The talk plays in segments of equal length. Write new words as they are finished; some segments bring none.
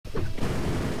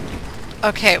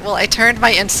Okay, well, I turned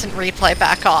my instant replay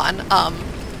back on.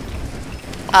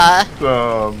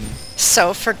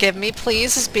 So forgive me,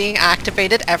 please, is being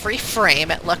activated every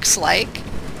frame, it looks like.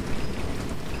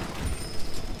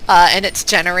 And it's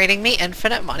generating me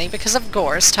infinite money because of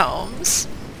Gore's tomes.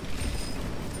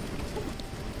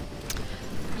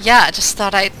 Yeah, I just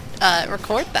thought I'd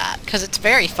record that, because it's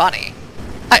very funny.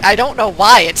 I don't know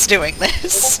why it's doing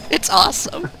this. It's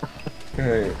awesome.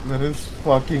 Hey, that is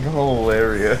fucking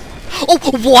hilarious. Oh,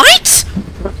 what?!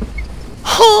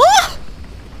 Huh?!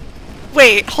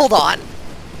 Wait, hold on.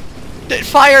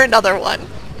 Fire another one.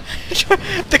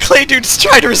 The clay dude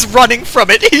Strider is running from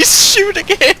it. He's shooting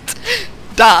it.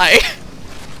 Die.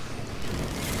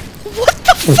 What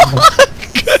the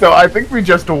fuck? So I think we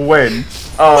just win.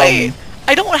 Wait,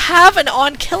 I don't have an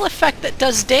on-kill effect that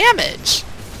does damage.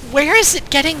 Where is it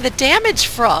getting the damage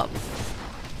from?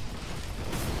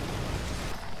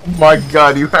 Oh my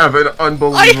god, you have an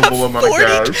unbelievable amount of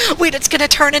cash. Wait, it's gonna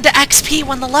turn into XP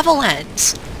when the level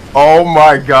ends. Oh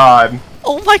my god.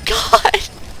 Oh my god.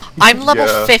 I'm level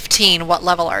 15. What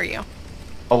level are you?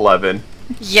 11.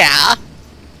 Yeah.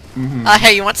 Mm-hmm.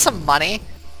 Hey, you want some money?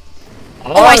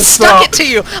 Oh, I stuck it to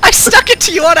you! I stuck it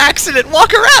to you on accident!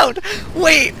 Walk around!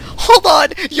 Wait, hold on!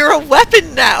 You're a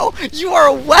weapon now! You are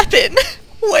a weapon!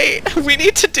 Wait, we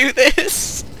need to do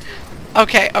this!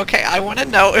 Okay, I want to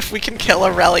know if we can kill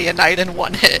Aurelia Knight in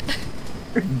one hit.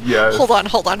 Yes. Hold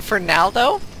on, for now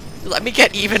though, let me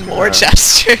get even more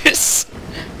gestures.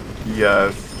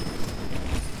 Yes.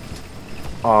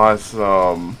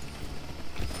 Awesome.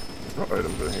 What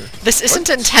items in here? This isn't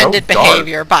intended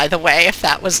behavior, by the way, if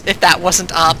that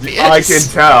wasn't obvious. I can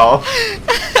tell.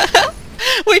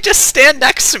 Wait, just stand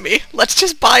next to me. Let's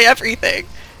just buy everything.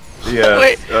 Yeah.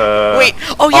 Wait.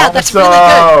 Oh yeah, that's really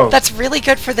good. That's really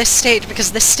good for this stage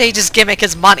because this stage's gimmick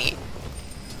is money.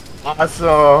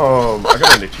 Awesome. I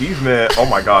got an achievement. Oh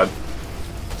my god.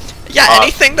 Yeah,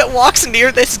 anything that walks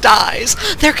near this dies.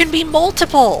 There can be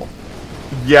multiple.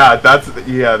 Yeah,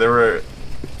 there were.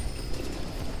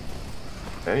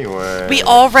 Anyway. We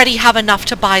already have enough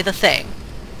to buy the thing.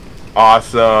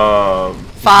 Awesome.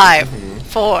 5,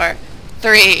 4,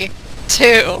 3,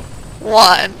 2,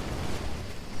 1.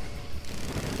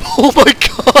 Oh my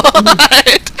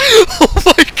god! Oh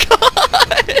my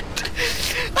god!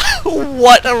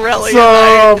 What Aurelia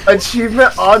Knight.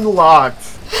 Achievement unlocked.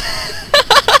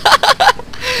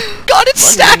 God, it's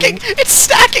stacking! It's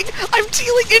stacking! I'm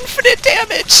dealing infinite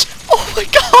damage! Oh my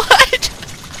god!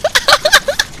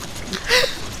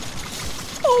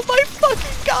 Oh my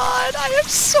fucking god! I have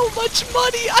so much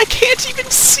money! I can't even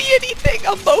see anything!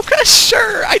 A mocha?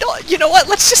 Sure! I don't- you know what?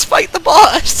 Let's just fight the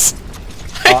boss!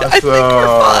 Awesome. I think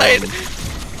we're fine.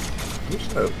 We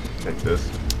should take this.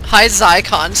 Hi,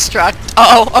 Zyconstruct.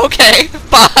 Oh, okay.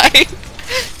 Bye.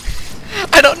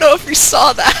 I don't know if you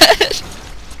saw that.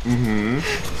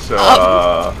 So,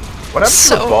 what happened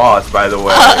to the boss, by the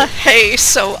way? Hey,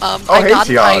 so, I got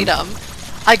an item.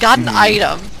 I got an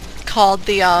item called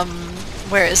the,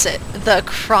 where is it? The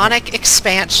Chronic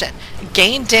Expansion.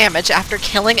 Gain damage after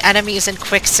killing enemies in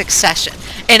quick succession,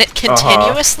 and it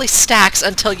continuously stacks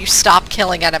until you stop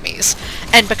killing enemies.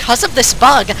 And because of this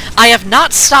bug, I have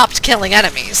not stopped killing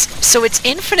enemies, so it's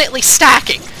infinitely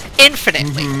stacking.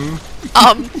 Infinitely.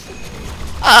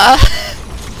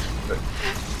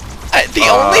 The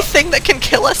only thing that can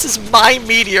kill us is my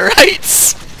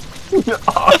meteorites.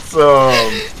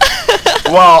 Awesome.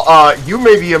 Well, you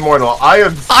may be immortal.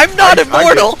 I'm not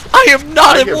immortal. I am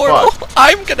not immortal.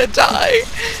 I'm gonna die.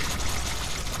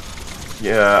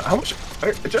 Yeah. How much?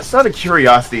 Just out of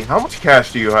curiosity, how much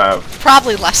cash do you have?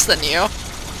 Probably less than you.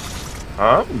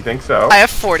 Huh? You think so? I have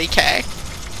 40k.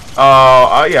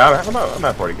 Oh, yeah. I'm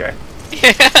at 40k.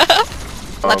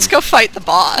 Yeah. Let's go fight the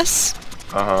boss.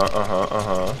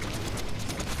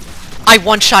 I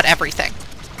one-shot everything.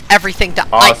 Everything died.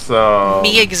 Awesome.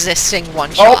 Me existing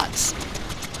one-shots.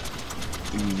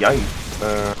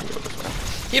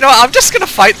 Yikes. You know what, I'm just gonna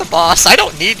fight the boss. I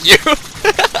don't need you.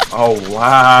 Oh,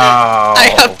 wow.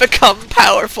 I have become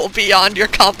powerful beyond your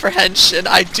comprehension.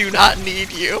 I do not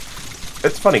need you.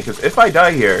 It's funny, because if I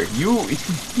die here, you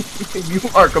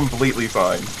are completely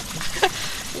fine.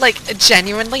 Like,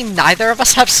 genuinely, neither of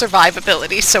us have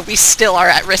survivability, so we still are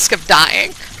at risk of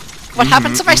dying. What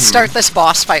happens if I start this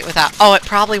boss fight without... Oh, it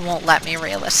probably won't let me,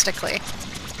 realistically.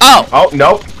 Oh! Oh,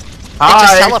 nope. It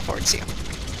just teleports you.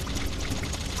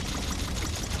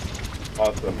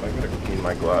 Awesome. I'm gonna clean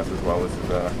my glasses while this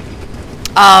is,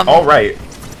 Alright.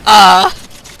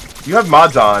 You have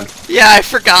mods on. Yeah, I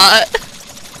forgot.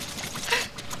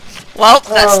 Well,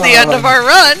 that's the end of our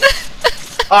run.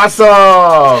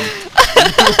 Awesome!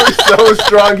 You were so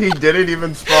strong he didn't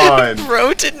even spawn.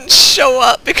 Bro didn't show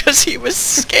up because he was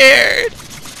scared.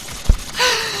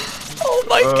 Oh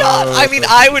my god. I mean,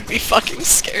 I would be fucking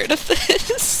scared of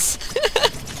this.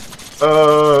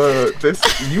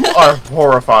 You are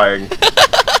horrifying.